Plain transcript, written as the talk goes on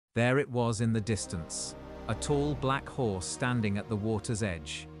There it was in the distance, a tall black horse standing at the water's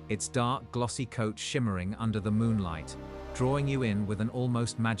edge, its dark glossy coat shimmering under the moonlight, drawing you in with an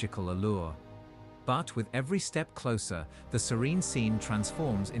almost magical allure. But with every step closer, the serene scene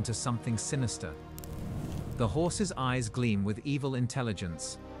transforms into something sinister. The horse's eyes gleam with evil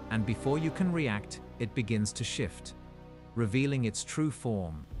intelligence, and before you can react, it begins to shift, revealing its true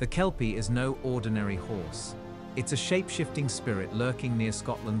form. The Kelpie is no ordinary horse. It's a shape-shifting spirit lurking near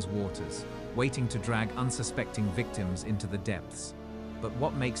Scotland's waters, waiting to drag unsuspecting victims into the depths. But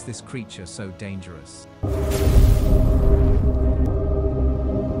what makes this creature so dangerous?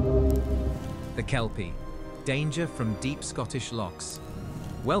 The Kelpie. Danger from Deep Scottish Lochs.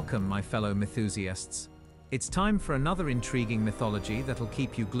 Welcome, my fellow mythusiasts. It's time for another intriguing mythology that'll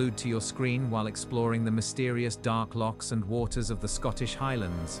keep you glued to your screen while exploring the mysterious dark lochs and waters of the Scottish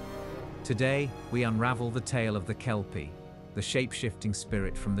Highlands. Today, we unravel the tale of the Kelpie, the shape-shifting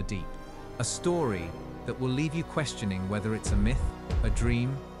spirit from the deep. A story that will leave you questioning whether it's a myth, a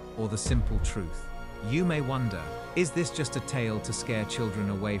dream, or the simple truth. You may wonder, is this just a tale to scare children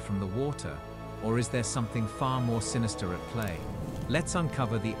away from the water, or is there something far more sinister at play? Let's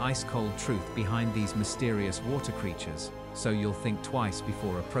uncover the ice-cold truth behind these mysterious water creatures, so you'll think twice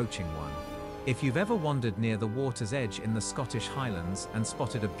before approaching one. If you've ever wandered near the water's edge in the Scottish Highlands and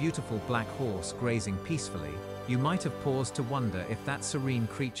spotted a beautiful black horse grazing peacefully, you might have paused to wonder if that serene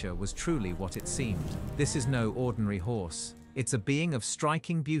creature was truly what it seemed. This is no ordinary horse. It's a being of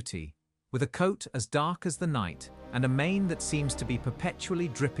striking beauty, with a coat as dark as the night and a mane that seems to be perpetually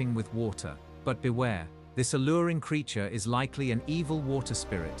dripping with water. But beware, this alluring creature is likely an evil water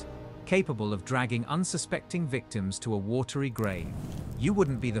spirit, capable of dragging unsuspecting victims to a watery grave. You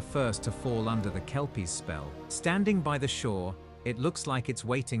wouldn't be the first to fall under the Kelpie's spell. Standing by the shore, it looks like it's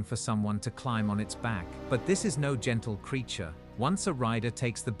waiting for someone to climb on its back. But this is no gentle creature. Once a rider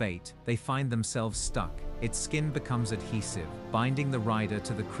takes the bait, they find themselves stuck. Its skin becomes adhesive, binding the rider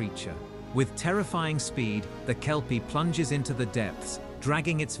to the creature. With terrifying speed, the Kelpie plunges into the depths,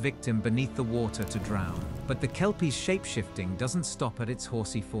 dragging its victim beneath the water to drown. But the Kelpie's shape-shifting doesn't stop at its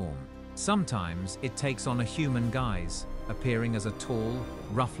horsey form. Sometimes it takes on a human guise, appearing as a tall,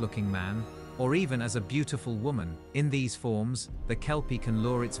 rough-looking man, or even as a beautiful woman. In these forms, the Kelpie can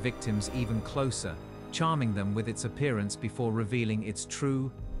lure its victims even closer, charming them with its appearance before revealing its true,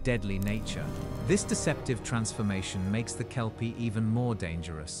 deadly nature. This deceptive transformation makes the Kelpie even more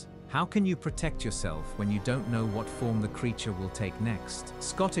dangerous. How can you protect yourself when you don't know what form the creature will take next?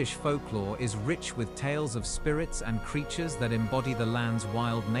 Scottish folklore is rich with tales of spirits and creatures that embody the land's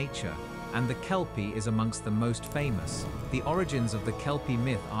wild nature, and the Kelpie is amongst the most famous. The origins of the Kelpie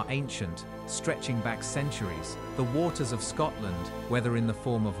myth are ancient, stretching back centuries. The waters of Scotland, whether in the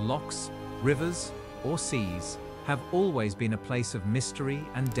form of lochs, rivers, or seas, have always been a place of mystery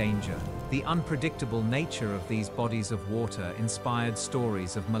and danger. The unpredictable nature of these bodies of water inspired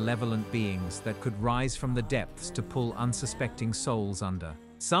stories of malevolent beings that could rise from the depths to pull unsuspecting souls under.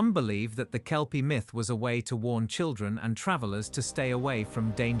 Some believe that the Kelpie myth was a way to warn children and travelers to stay away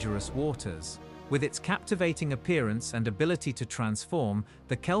from dangerous waters. With its captivating appearance and ability to transform,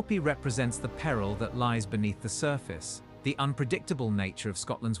 the Kelpie represents the peril that lies beneath the surface. The unpredictable nature of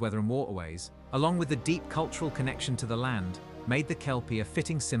Scotland's weather and waterways, along with the deep cultural connection to the land, made the Kelpie a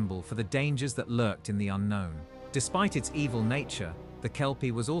fitting symbol for the dangers that lurked in the unknown. Despite its evil nature, the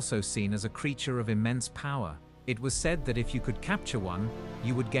Kelpie was also seen as a creature of immense power. It was said that if you could capture one,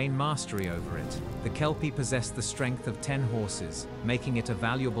 you would gain mastery over it. The Kelpie possessed the strength of 10 horses, making it a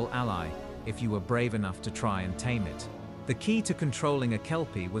valuable ally if you were brave enough to try and tame it. The key to controlling a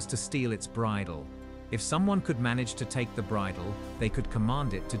Kelpie was to steal its bridle. If someone could manage to take the bridle, they could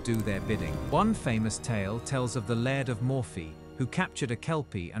command it to do their bidding. One famous tale tells of the Laird of Morphy, who captured a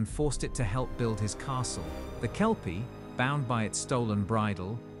Kelpie and forced it to help build his castle. The Kelpie, bound by its stolen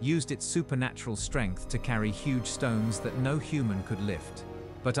bridle, used its supernatural strength to carry huge stones that no human could lift.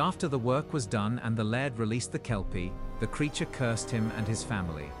 But after the work was done and the Laird released the Kelpie, the creature cursed him and his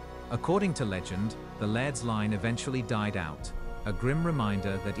family. According to legend, the Laird's line eventually died out, a grim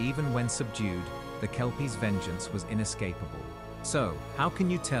reminder that even when subdued, the Kelpie's vengeance was inescapable. So, how can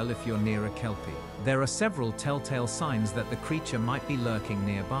you tell if you're near a Kelpie? There are several telltale signs that the creature might be lurking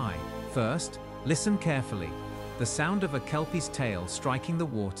nearby. First, listen carefully. The sound of a Kelpie's tail striking the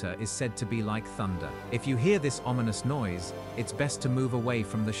water is said to be like thunder. If you hear this ominous noise, it's best to move away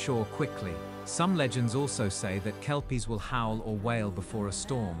from the shore quickly. Some legends also say that Kelpies will howl or wail before a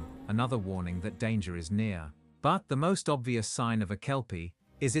storm, another warning that danger is near. But the most obvious sign of a Kelpie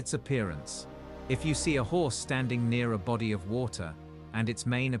is its appearance. If you see a horse standing near a body of water, and its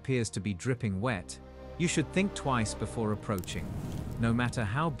mane appears to be dripping wet, You should think twice before approaching. No matter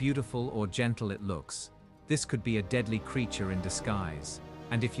how beautiful or gentle it looks, this could be a deadly creature in disguise.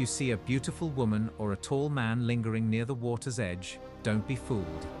 And if you see a beautiful woman or a tall man lingering near the water's edge, don't be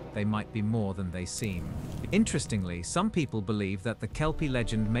fooled. They might be more than they seem. Interestingly, some people believe that the Kelpie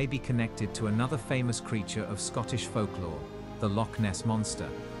legend may be connected to another famous creature of Scottish folklore, the Loch Ness monster.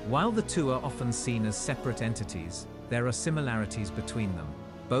 While the two are often seen as separate entities, there are similarities between them.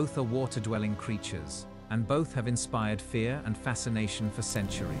 Both are water-dwelling creatures, and both have inspired fear and fascination for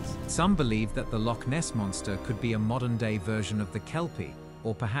centuries. Some believe that the Loch Ness monster could be a modern-day version of the Kelpie,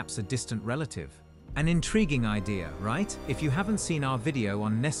 or perhaps a distant relative. An intriguing idea, right? If you haven't seen our video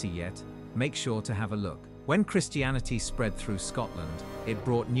on Nessie yet, make sure to have a look. When Christianity spread through Scotland, it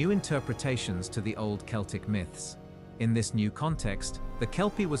brought new interpretations to the old Celtic myths. In this new context, the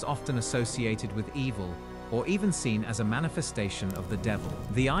Kelpie was often associated with evil, or even seen as a manifestation of the devil.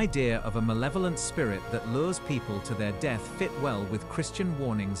 The idea of a malevolent spirit that lures people to their death fit well with Christian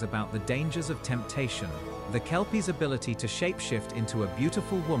warnings about the dangers of temptation. The Kelpie's ability to shapeshift into a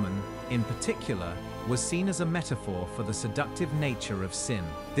beautiful woman, in particular, was seen as a metaphor for the seductive nature of sin.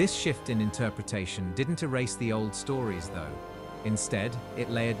 This shift in interpretation didn't erase the old stories, though. Instead, it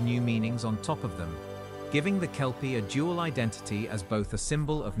layered new meanings on top of them, giving the Kelpie a dual identity as both a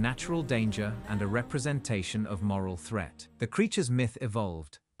symbol of natural danger and a representation of moral threat. The creature's myth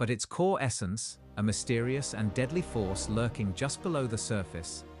evolved, but its core essence, a mysterious and deadly force lurking just below the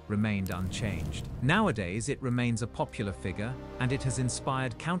surface, remained unchanged. Nowadays, it remains a popular figure, and it has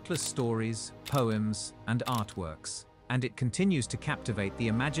inspired countless stories, poems, and artworks, and it continues to captivate the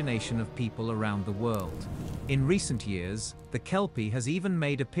imagination of people around the world. In recent years, the Kelpie has even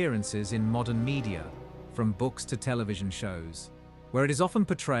made appearances in modern media, from books to television shows, where it is often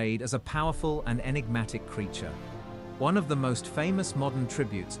portrayed as a powerful and enigmatic creature. One of the most famous modern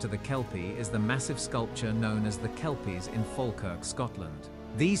tributes to the Kelpie is the massive sculpture known as the Kelpies in Falkirk, Scotland.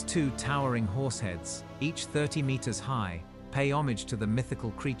 These two towering horseheads, each 30 meters high, pay homage to the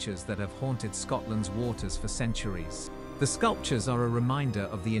mythical creatures that have haunted Scotland's waters for centuries. The sculptures are a reminder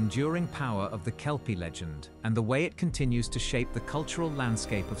of the enduring power of the Kelpie legend and the way it continues to shape the cultural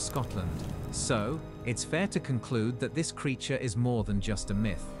landscape of Scotland. So, it's fair to conclude that this creature is more than just a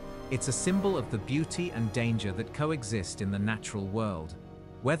myth. It's a symbol of the beauty and danger that coexist in the natural world.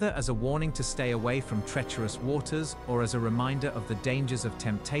 Whether as a warning to stay away from treacherous waters or as a reminder of the dangers of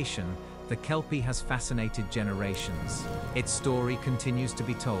temptation, the Kelpie has fascinated generations. Its story continues to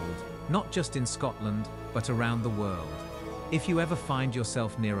be told, not just in Scotland, but around the world. If you ever find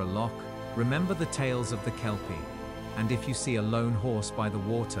yourself near a loch, remember the tales of the Kelpie. And if you see a lone horse by the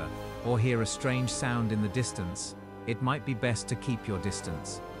water, or hear a strange sound in the distance, it might be best to keep your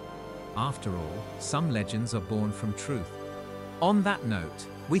distance. After all, some legends are born from truth. On that note,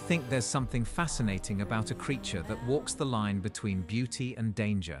 we think there's something fascinating about a creature that walks the line between beauty and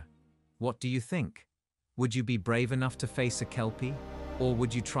danger. What do you think? Would you be brave enough to face a Kelpie? Or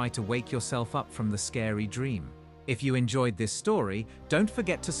would you try to wake yourself up from the scary dream? If you enjoyed this story, don't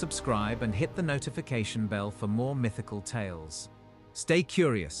forget to subscribe and hit the notification bell for more mythical tales. Stay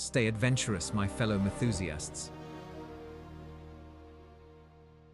curious, stay adventurous, my fellow mythusiasts.